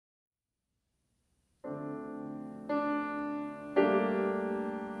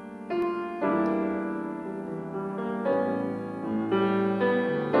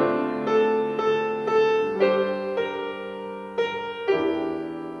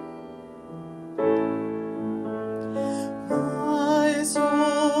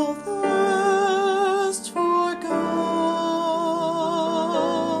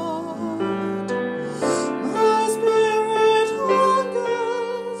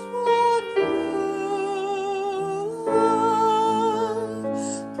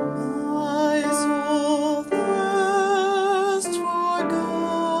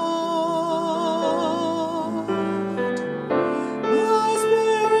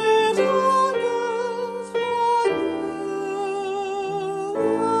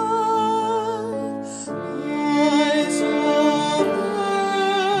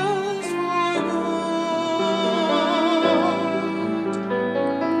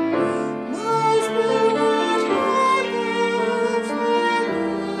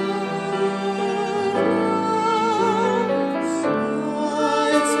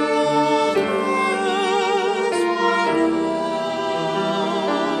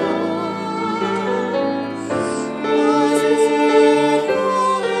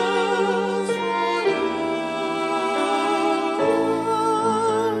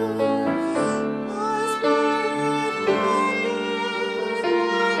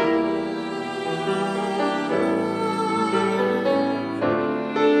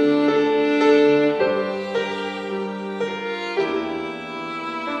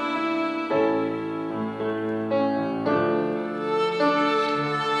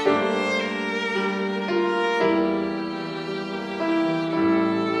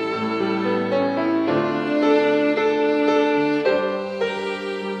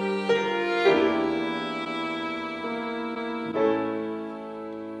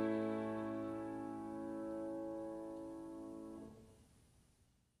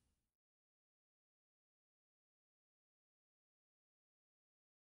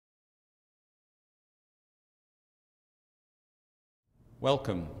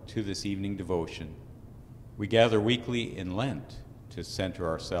Welcome to this evening devotion. We gather weekly in Lent to center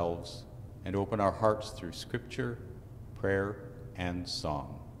ourselves and open our hearts through scripture, prayer, and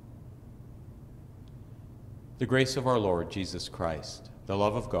song. The grace of our Lord Jesus Christ, the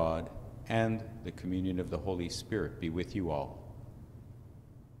love of God, and the communion of the Holy Spirit be with you all.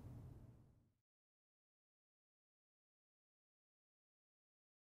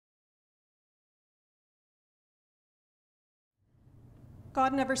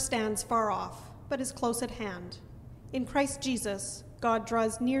 God never stands far off, but is close at hand. In Christ Jesus, God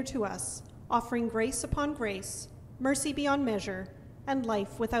draws near to us, offering grace upon grace, mercy beyond measure, and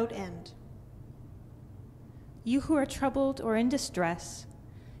life without end. You who are troubled or in distress,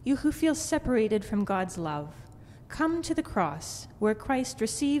 you who feel separated from God's love, come to the cross where Christ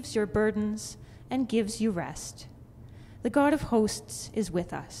receives your burdens and gives you rest. The God of hosts is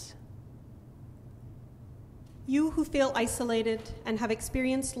with us. You who feel isolated and have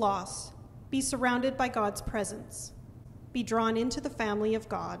experienced loss, be surrounded by God's presence. Be drawn into the family of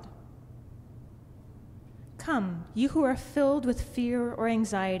God. Come, you who are filled with fear or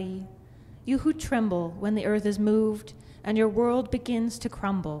anxiety, you who tremble when the earth is moved and your world begins to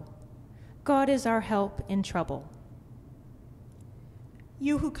crumble. God is our help in trouble.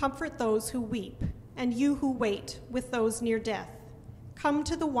 You who comfort those who weep, and you who wait with those near death, come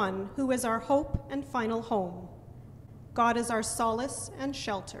to the one who is our hope and final home. God is our solace and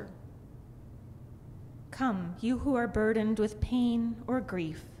shelter. Come, you who are burdened with pain or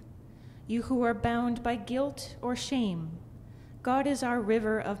grief, you who are bound by guilt or shame. God is our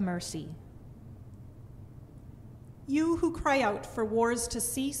river of mercy. You who cry out for wars to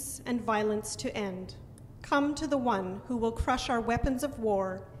cease and violence to end, come to the one who will crush our weapons of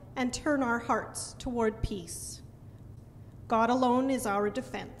war and turn our hearts toward peace. God alone is our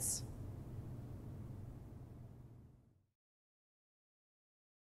defense.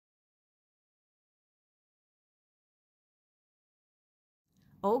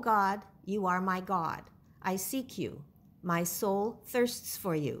 O God, you are my God. I seek you. My soul thirsts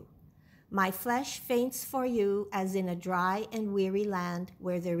for you. My flesh faints for you as in a dry and weary land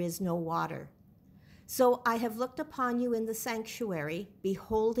where there is no water. So I have looked upon you in the sanctuary,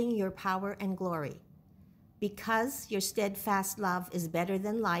 beholding your power and glory. Because your steadfast love is better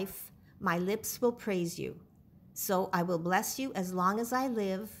than life, my lips will praise you. So I will bless you as long as I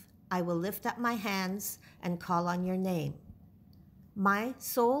live. I will lift up my hands and call on your name. My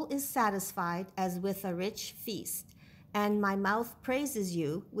soul is satisfied as with a rich feast, and my mouth praises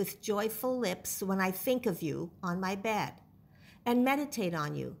you with joyful lips when I think of you on my bed, and meditate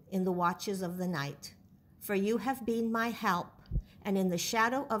on you in the watches of the night. For you have been my help, and in the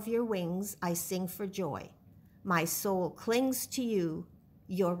shadow of your wings I sing for joy. My soul clings to you,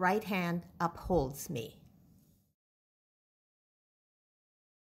 your right hand upholds me.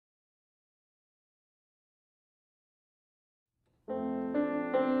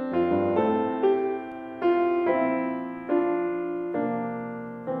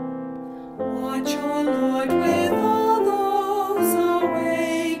 Watch, O Lord, with all those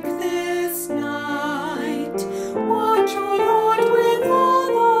awake this night. Watch, O Lord, with all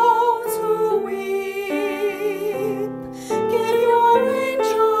those who weep. Give your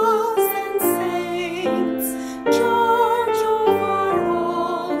angels and say,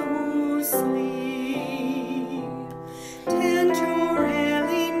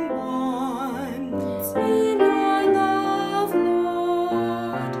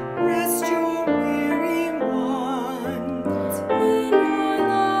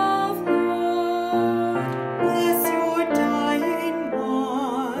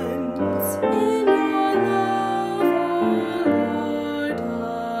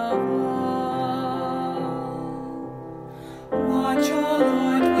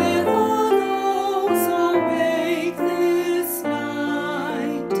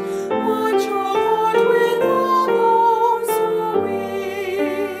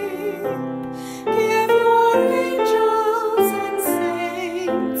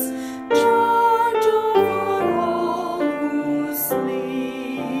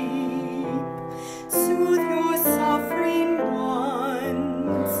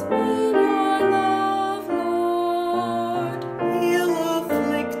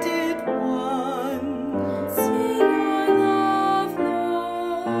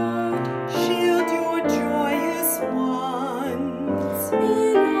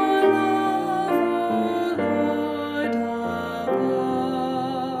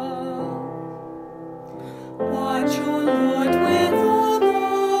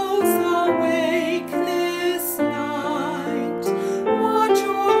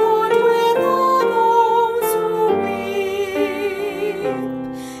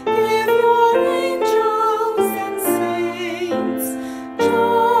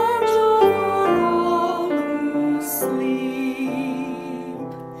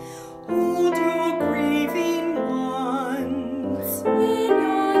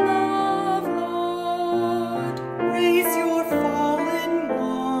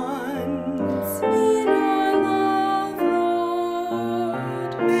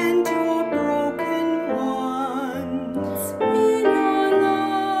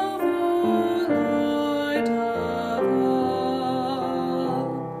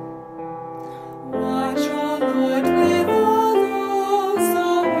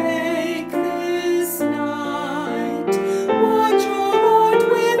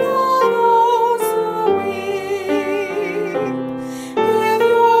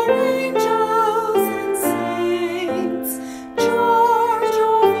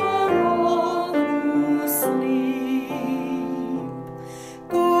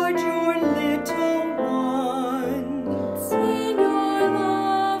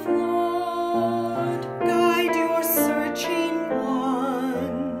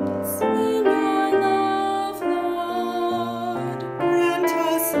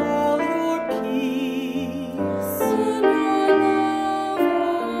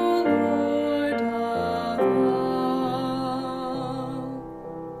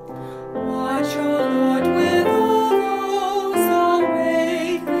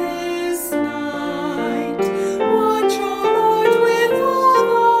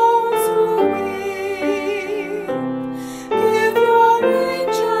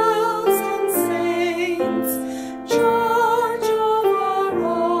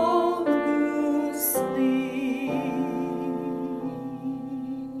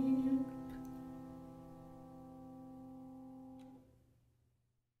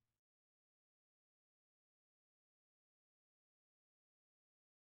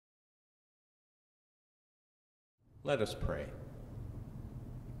 Let us pray.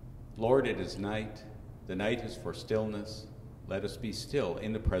 Lord, it is night. The night is for stillness. Let us be still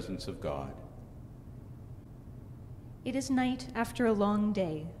in the presence of God. It is night after a long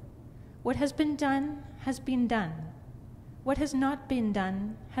day. What has been done has been done. What has not been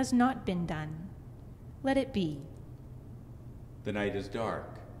done has not been done. Let it be. The night is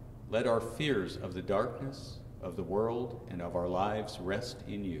dark. Let our fears of the darkness of the world and of our lives rest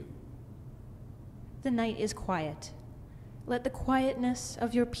in you. The night is quiet. Let the quietness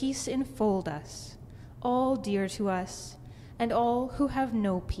of your peace enfold us, all dear to us, and all who have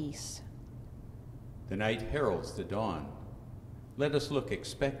no peace. The night heralds the dawn. Let us look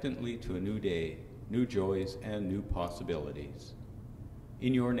expectantly to a new day, new joys, and new possibilities.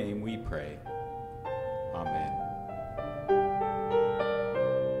 In your name we pray. Amen.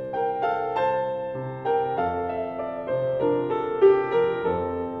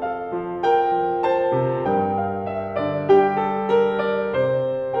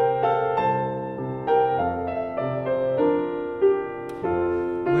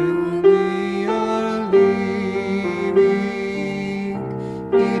 When we are living,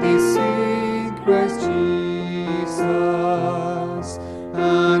 it is in Christ Jesus,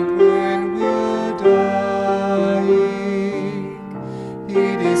 and when we're dying,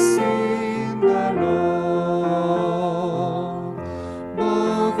 it is in the Lord.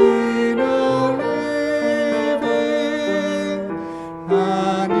 Both in our living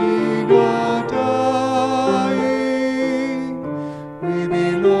and in our dying, we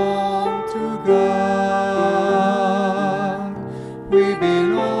belong to God. We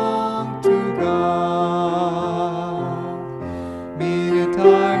belong to God. 'Mid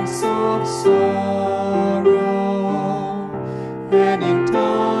times of sorrow,